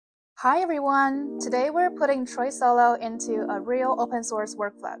Hi everyone! Today we're putting TRAE SOLO into a real open source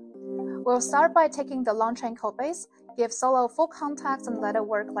workflow. We'll start by taking the LangChain codebase, give Solo full context and let it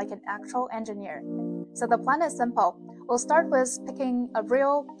work like an actual engineer. So the plan is simple. We'll start with picking a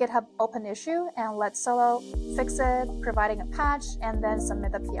real GitHub open issue and let Solo fix it, providing a patch, and then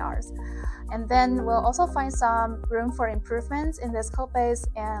submit the PRs. And then we'll also find some room for improvements in this codebase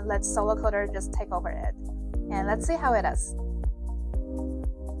and let Solo Coder just take over it. And let's see how it is.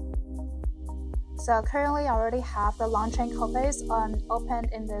 So currently I already have the LangChain codebase opened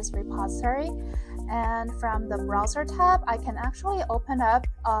in this repository, and from the browser tab I can actually open up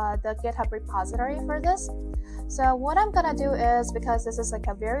the GitHub repository for this. So what I'm gonna do is, because this is like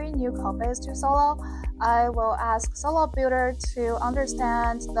a very new codebase to Solo, I will ask Solo Builder to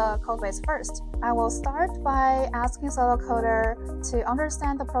understand the codebase first. I will start by asking Solo Coder to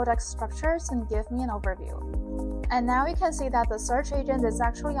understand the project structures and give me an overview. And now you can see that the search agent is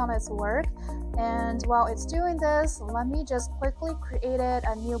actually on its work. And while it's doing this, let me just quickly create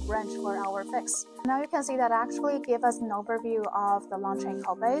a new branch for our fix. Now you can see that actually gave us an overview of the LangChain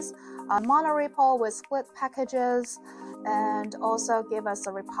codebase, a monorepo with split packages, and also give us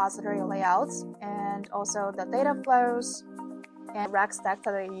the repository layouts, and also the data flows and rack stack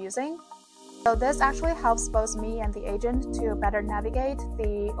that we're using. So this actually helps both me and the agent to better navigate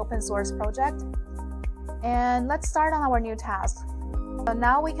the open source project. And let's start on our new task. So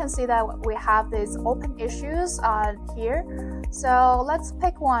now we can see that we have these open issues here. So let's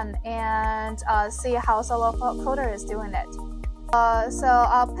pick one and see how Solo Coder is doing it. So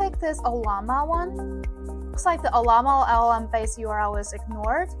I'll pick this Olama one. Looks like the Olama LLM-based URL is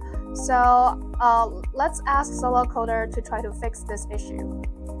ignored. So let's ask Solo Coder to try to fix this issue.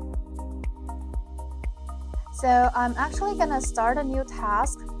 So I'm actually gonna start a new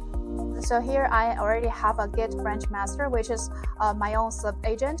task. So here I already have a Git branch master, which is my own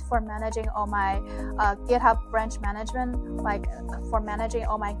sub-agent for managing all my GitHub branch management, like for managing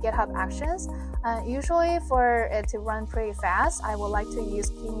all my GitHub actions. Usually for it to run pretty fast, I would like to use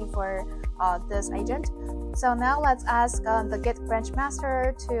Kimi for this agent. So now let's ask the Git branch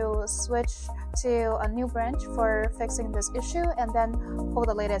master to switch to a new branch for fixing this issue and then pull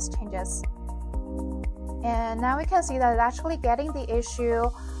the latest changes. And now we can see that it's actually getting the issue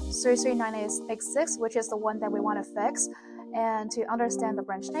 33986, which is the one that we want to fix, and to understand the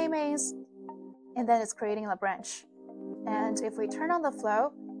branch namings, and then it's creating the branch. And if we turn on the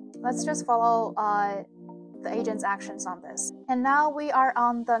flow, let's just follow the agent's actions on this. And now we are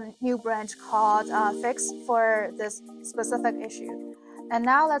on the new branch called fix for this specific issue. And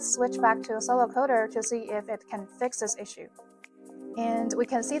now let's switch back to Solo Coder to see if it can fix this issue. And we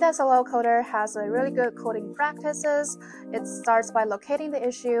can see that Solo Coder has a really good coding practices. It starts by locating the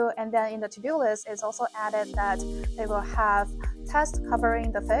issue, and then in the to-do list, it's also added that they will have tests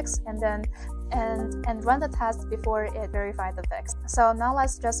covering the fix, and then and run the test before it verifies the fix. So now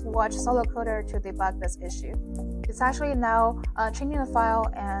let's just watch Solo Coder to debug this issue. It's actually now changing the file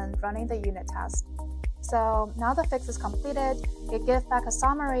and running the unit test. So now the fix is completed. It gives back a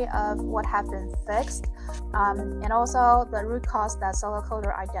summary of what has been fixed, and also the root cause that Solo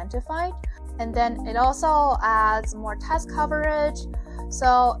Coder identified. And then it also adds more test coverage.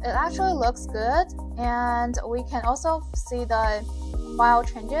 So it actually looks good. And we can also see the file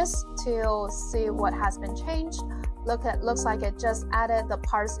changes to see what has been changed. Looks like it just added the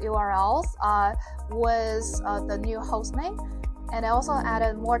parse URLs with the new hostname. And it also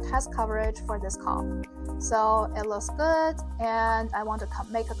added more test coverage for this call. So it looks good, and I want to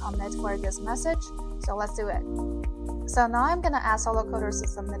make a commit for this message. So let's do it. So now I'm gonna ask Solo Coder to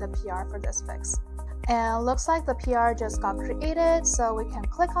submit a PR for this fix. And it looks like the PR just got created, so we can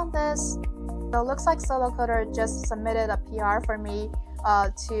click on this. So it looks like Solo Coder just submitted a PR for me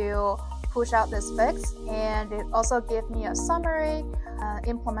to push out this fix, and it also gave me a summary,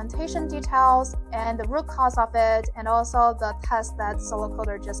 implementation details, and the root cause of it, and also the test that Solo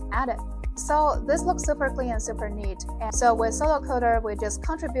Coder just added. So this looks super clean and super neat. And so with Solo Coder, we just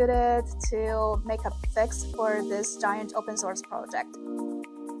contributed to make a fix for this giant open source project.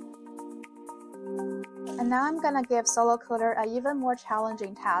 And now I'm gonna give Solo Coder an even more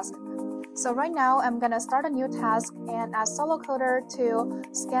challenging task. So right now, I'm going to start a new task and ask Solo Coder to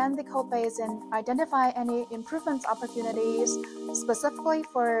scan the codebase and identify any improvements opportunities specifically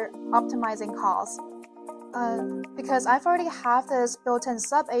for optimizing calls. Because I've already have this built-in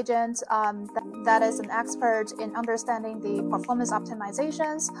sub-agent that is an expert in understanding the performance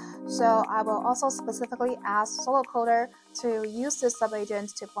optimizations, so I will also specifically ask Solo Coder to use this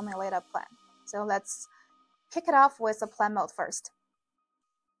sub-agent to formulate a plan. So let's kick it off with the plan mode first.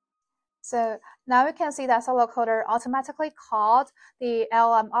 So now we can see that Solo Coder automatically called the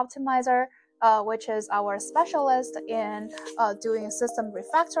LLM optimizer, which is our specialist in doing system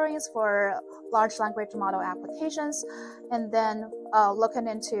refactorings for large language model applications, and then looking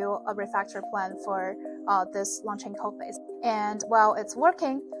into a refactor plan for this LangChain codebase. And while it's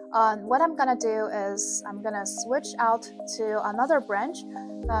working, what I'm gonna do is I'm gonna switch out to another branch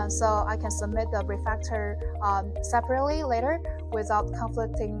so I can submit the refactor separately later without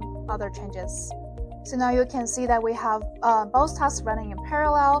conflicting other changes. So now you can see that we have both tasks running in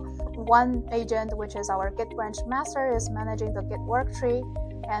parallel. One agent, which is our Git branch master, is managing the Git work tree,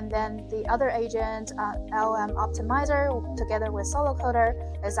 and then the other agent, LM optimizer, together with Solo Coder,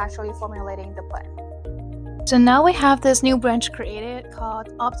 is actually formulating the plan. So now we have this new branch created called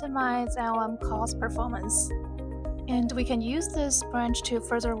Optimize LM Cost Performance. And we can use this branch to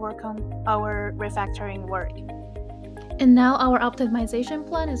further work on our refactoring work. And now our optimization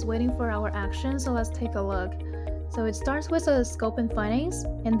plan is waiting for our action, so let's take a look. So it starts with a scope and findings,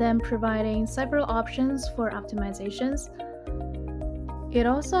 and then providing several options for optimizations. It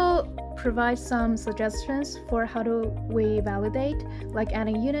also provides some suggestions for how do we validate, like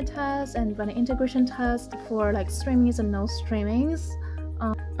adding unit tests and running integration tests for like streamings and no streamings.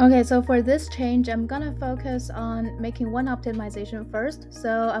 Okay, so for this change, I'm gonna focus on making one optimization first.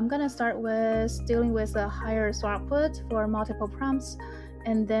 So I'm gonna start with dealing with a higher throughput for multiple prompts,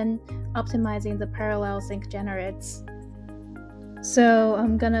 and then optimizing the parallel sync generates. So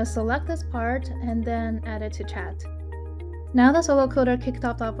I'm gonna select this part and then add it to chat. Now the Solo Coder kicked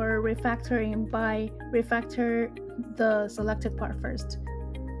off our refactoring by refactor the selected part first.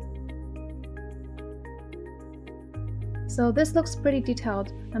 So this looks pretty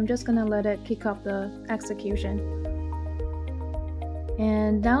detailed. I'm just gonna let it kick off the execution.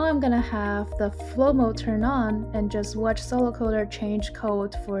 And now I'm gonna have the flow mode turn on and just watch Solo Coder change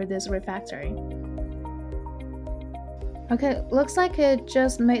code for this refactoring. Okay, looks like it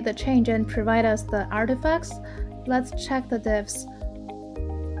just made the change and provide us the artifacts. Let's check the diffs.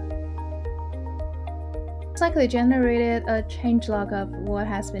 Looks like they generated a changelog of what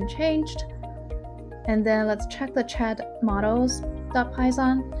has been changed. And then let's check the chat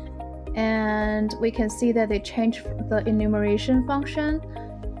models.python, and we can see that they changed the enumeration function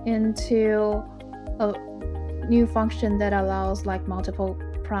into a new function that allows like multiple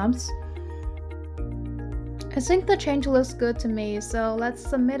prompts. I think the change looks good to me, so let's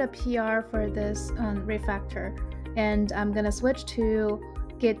submit a PR for this refactor, and I'm gonna switch to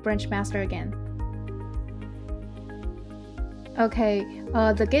Git branch master again. Okay,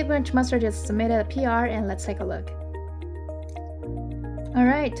 the Git branch master just submitted a PR, and let's take a look.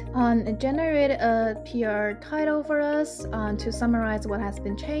 Alright, it generated a PR title for us to summarize what has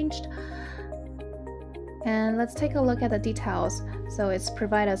been changed. And let's take a look at the details. So it's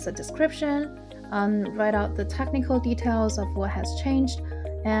provide us a description, write out the technical details of what has changed,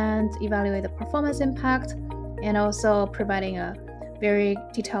 and evaluate the performance impact, and also providing a very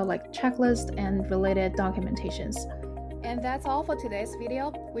detailed like checklist and related documentations. And that's all for today's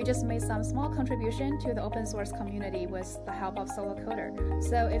video. We just made some small contribution to the open source community with the help of Solo Coder.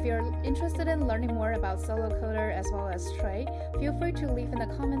 So if you're interested in learning more about Solo Coder as well as TRAE, feel free to leave in the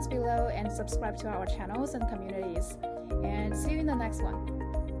comments below and subscribe to our channels and communities. And see you in the next one.